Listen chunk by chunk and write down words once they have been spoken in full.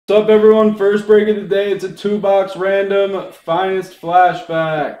What's up, everyone? First break of the day. It's a 2-box random finest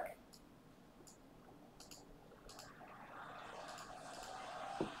flashback.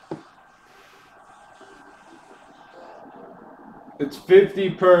 It's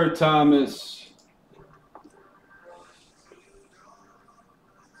 50 per, Thomas.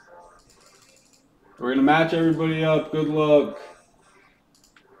 We're going to match everybody up. Good luck.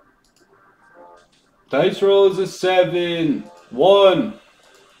 Dice roll is a 7. 1,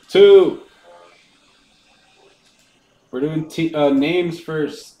 2. We're doing names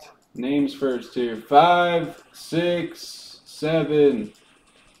first. Names first here. 5, 6, 7.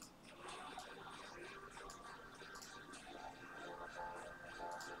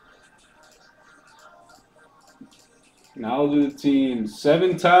 Now I'll do the teams.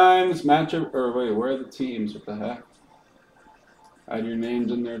 7 times. Match up. Or wait, where are the teams? What the heck? Add your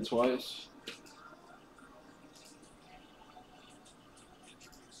names in there twice.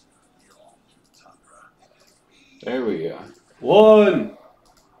 There we go. 1,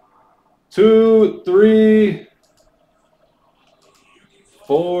 2, 3,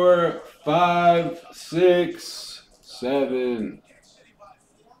 4, 5, 6, 7.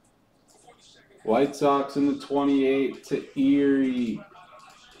 White Sox in the 28 to Erie.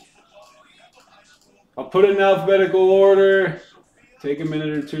 I'll put it in alphabetical order. Take a minute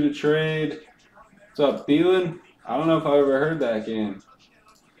or two to trade. What's up, Thielen? I don't know if I've ever heard that game.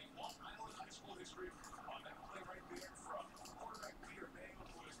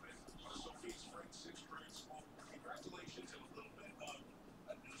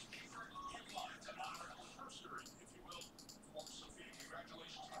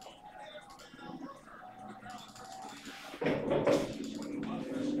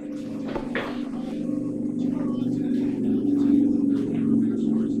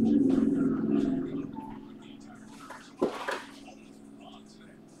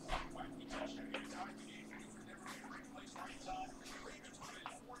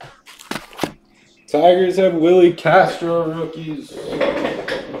 Tigers have Willie Castro rookies.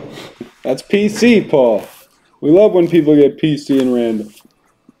 That's PC, Paul. We love when people get PC in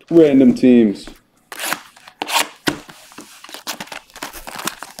random teams.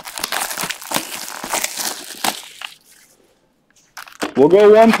 We'll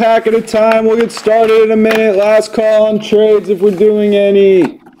go 1 pack at a time. We'll get started in a minute. Last call on trades if we're doing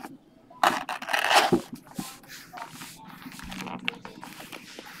any.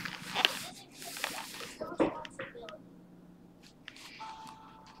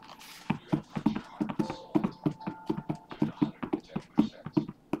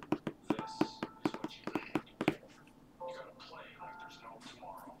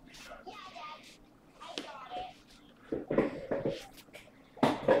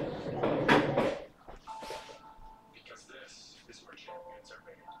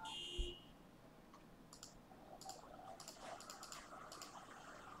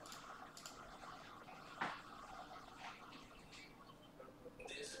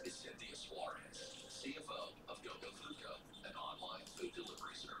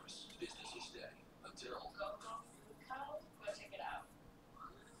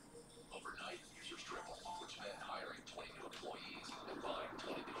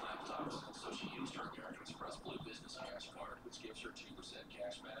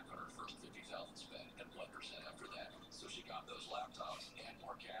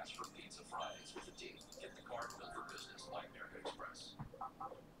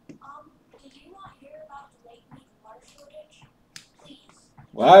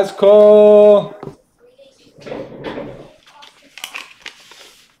 Last call.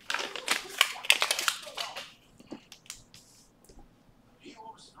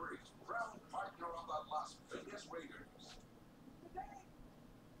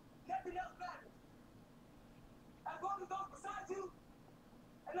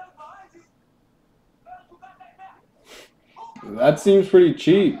 That seems pretty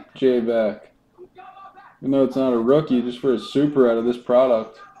cheap, J-Back. Even though it's not a rookie, just for a super out of this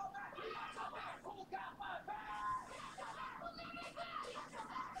product.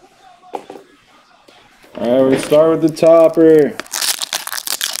 All right, we start with the topper.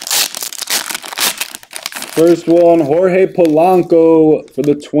 First one, Jorge Polanco for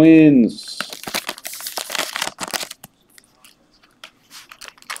the Twins.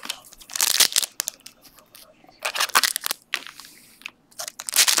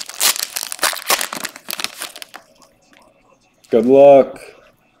 Good luck.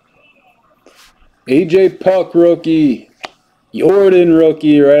 AJ Puck rookie. Jordan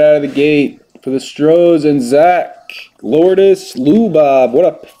rookie right out of the gate for the Stros, and Zach Lourdes Lubob. What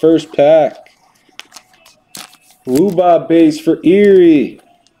a first pack. Lubob base for Erie.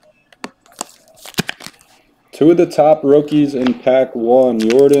 Two of the top rookies in pack 1,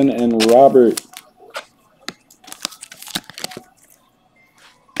 Jordan and Robert.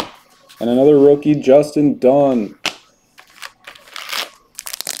 And another rookie, Justin Dunn.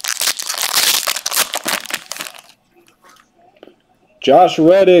 Josh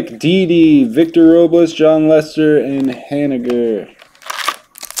Reddick, Didi, Victor Robles, John Lester, and Haniger.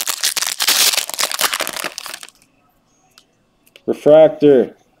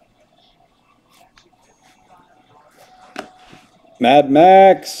 Refractor. Mad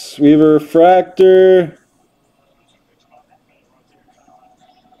Max, we have a refractor.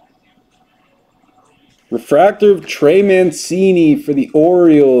 Refractor of Trey Mancini for the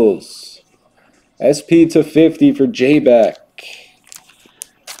Orioles. SP to 50 for J-Back.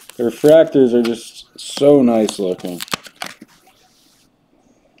 The refractors are just so nice looking.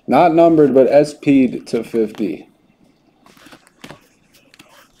 Not numbered, but SP'd to 50.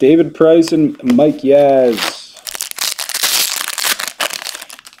 David Price and Mike Yaz.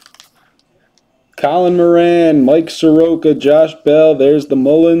 Colin Moran, Mike Soroka, Josh Bell. There's the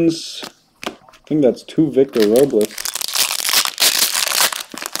Mullins. I think that's 2 Victor Robles.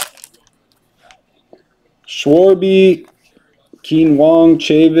 Schwarby, Keen Wong,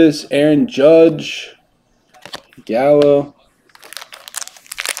 Chavis, Aaron Judge, Gallo.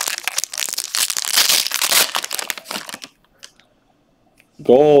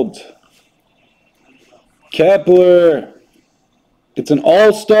 Gold. Kepler. It's an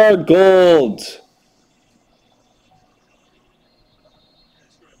all-star gold.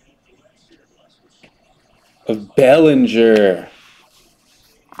 Of Bellinger.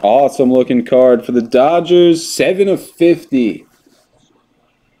 Awesome looking card for the Dodgers. 7 of 50.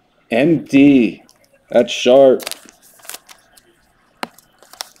 MD. That's sharp.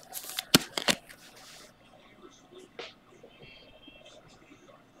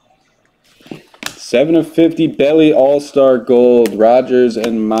 Seven of 50 Belly All-Star Gold. Rogers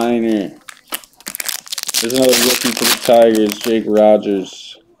and Minor. There's another rookie for the Tigers. Jake Rogers.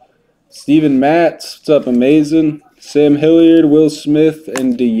 Steven Matz. What's up, amazing? Sam Hilliard, Will Smith,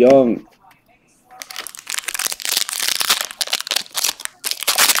 and DeYoung.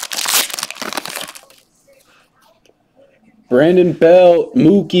 Brandon Bell,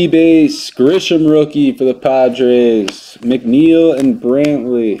 Mookie base, Grisham rookie for the Padres. McNeil and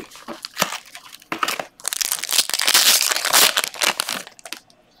Brantley.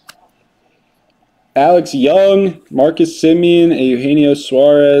 Alex Young, Marcus Semien, Eugenio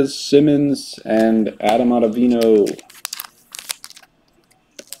Suarez, Simmons, and Adam Ottavino.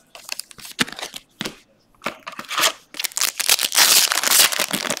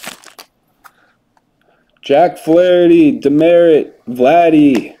 Jack Flaherty, Demerit,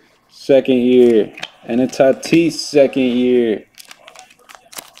 Vladdy, second year. And a Tatis, second year.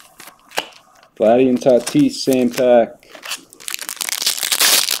 Vladdy and Tatis, same pack.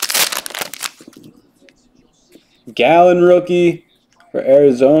 Gallen rookie for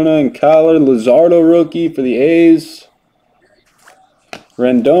Arizona and Collar. Luzardo rookie for the A's.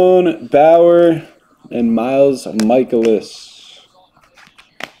 Rendon, Bauer, and Miles Michaelis.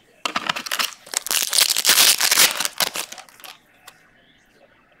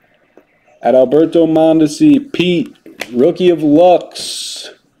 Adalberto Mondesi, Pete, rookie of Lux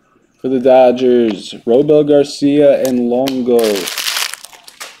for the Dodgers. Robel Garcia and Longo.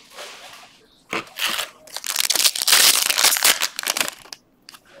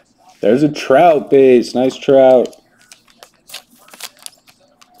 There's a Trout base. Nice Trout.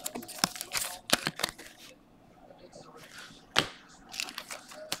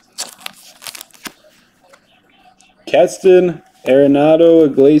 Keston, Arenado,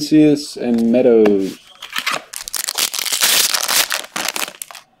 Iglesias, and Meadows.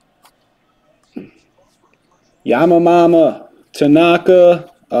 Yamamama,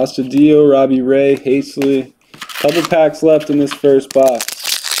 Tanaka, Astudillo, Robbie Ray, Hastley. Couple packs left in this first box.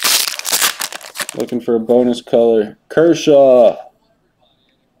 Looking for a bonus color. Kershaw,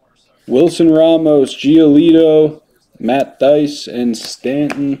 Wilson Ramos, Giolito, Matt Dice, and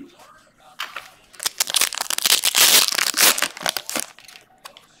Stanton.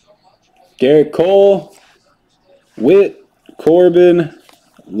 Garrett Cole, Witt, Corbin,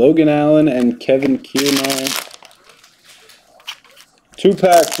 Logan Allen, and Kevin Kiermaier. 2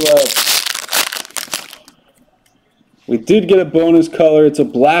 packs left. We did get a bonus color. It's a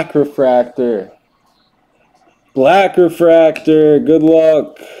black refractor. Black refractor. Good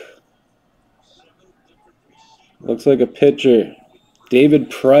luck. Looks like a pitcher. David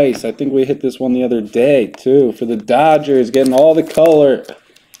Price. I think we hit this one the other day, too. For the Dodgers. Getting all the color.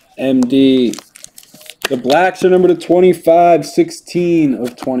 MD. The blacks are numbered to 25. 16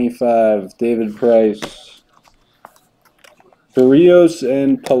 of 25. David Price. Barrios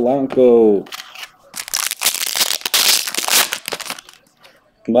and Polanco.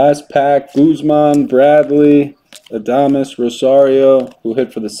 Last pack, Guzman, Bradley, Adames, Rosario, who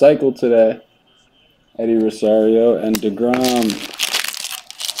hit for the cycle today. Eddie Rosario, and DeGrom.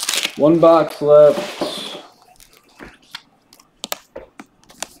 One box left.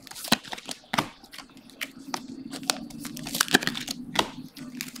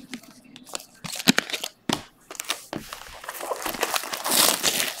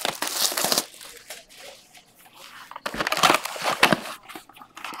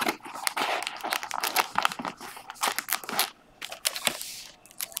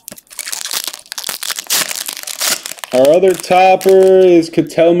 Our other topper is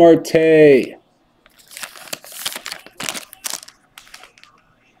Ketel Marte.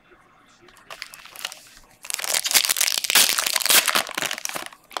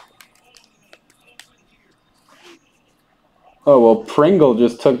 Oh, well, Pringle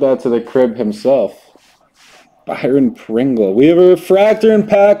just took that to the crib himself. Byron Pringle. We have a refractor in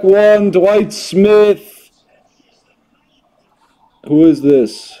pack 1, Dwight Smith. Who is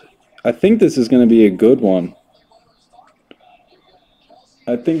this? I think this is going to be a good one.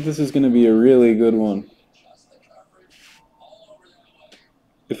 I think this is going to be a really good one.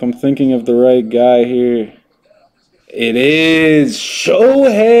 If I'm thinking of the right guy here. It is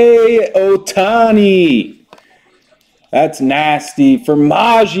Shohei Ohtani. That's nasty. For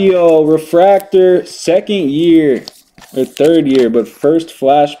Maggio, refractor, second year. Or third year, but first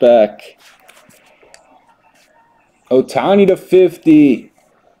flashback. Ohtani to 50.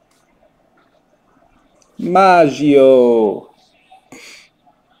 Maggio.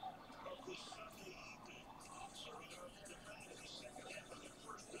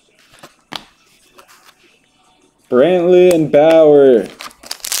 Brantley and Bauer.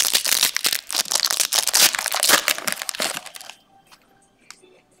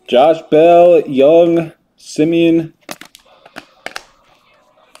 Josh Bell, Young, Simeon.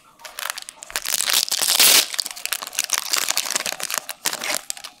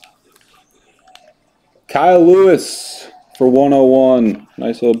 Kyle Lewis for 101.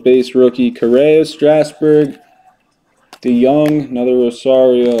 Nice little base rookie. Correa, Strasburg. DeYoung, another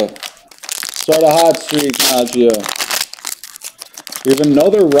Rosario. Start a hot streak, Maggio. We have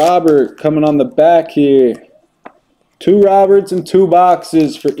another Robert coming on the back here. 2 Roberts and 2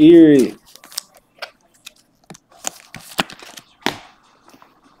 boxes for Erie.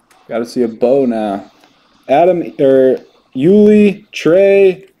 Got to see a bow now. Adam, Yuli,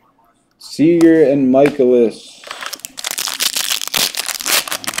 Trey, Seager, and Michaelis.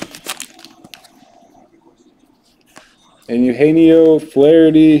 And Eugenio,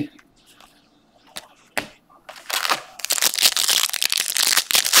 Flaherty.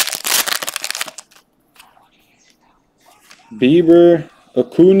 Bieber,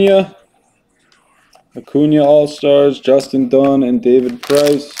 Acuna All-Stars, Justin Dunn, and David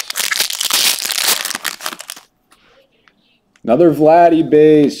Price. Another Vladdy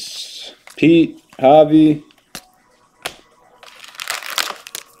base, Pete, Javi.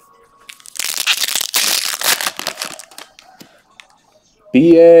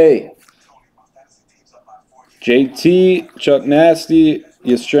 BA, JT, Chuck Nasty,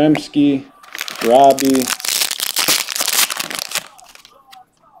 Yastrzemski, Robbie.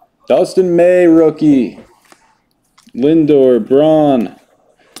 Dustin May, rookie. Lindor, Braun.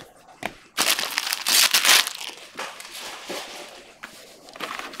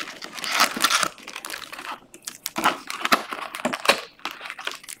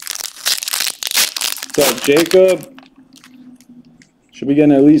 What's up, Jacob? Should be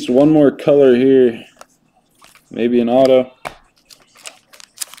getting at least one more color here. Maybe an auto.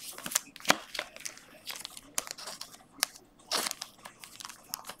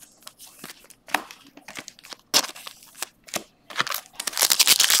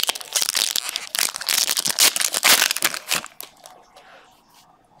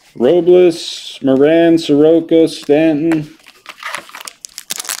 Robles, Moran, Soroka, Stanton.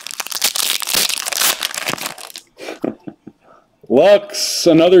 Lux,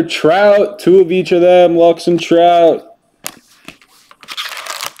 another Trout. 2 of each of them, Lux and Trout.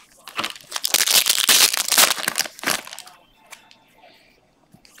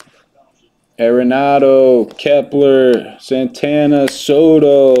 Arenado, Kepler, Santana,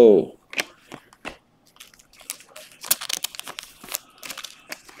 Soto.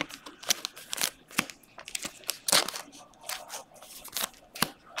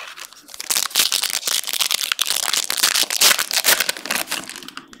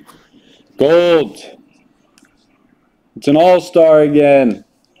 Gold. It's an all-star again.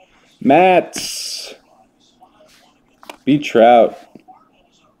 Mats. B. Trout.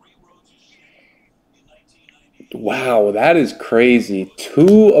 Wow, that is crazy.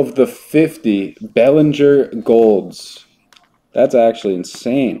 2 of the 50 Bellinger Golds. That's actually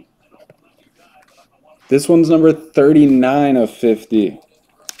insane. This one's number 39 of 50.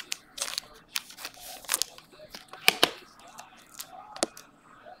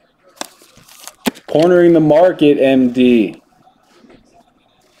 Cornering the market, MD.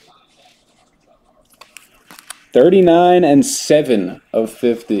 39 and 7 of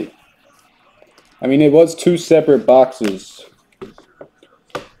 50. I mean, it was 2 separate boxes.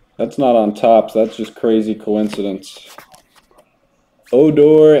 That's not on tops. That's just crazy coincidence.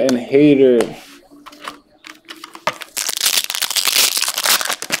 Odor and Hader.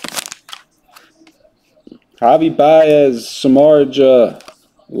 Javi Baez, Samardzija,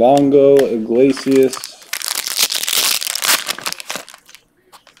 Longo, Iglesias.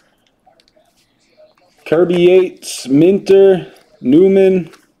 Kirby Yates, Minter,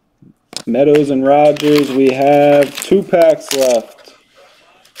 Newman, Meadows and Rogers. We have 2 packs left.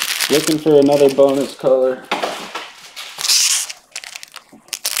 Looking for another bonus color.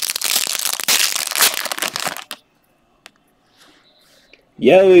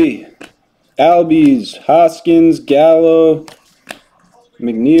 Yelly, Albies, Hoskins, Gallo,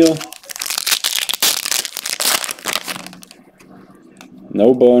 McNeil.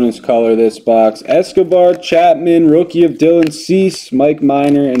 No bonus color this box. Escobar, Chapman, rookie of Dylan Cease, Mike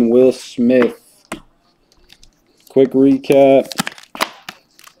Minor, and Will Smith. Quick recap.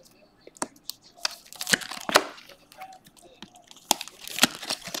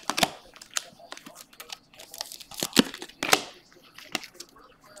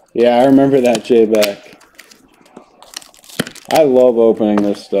 Yeah, I remember that J-back. I love opening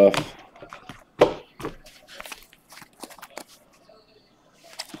this stuff.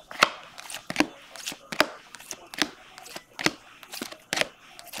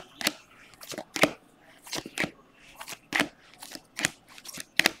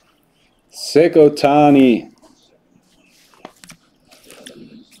 Sick Otani.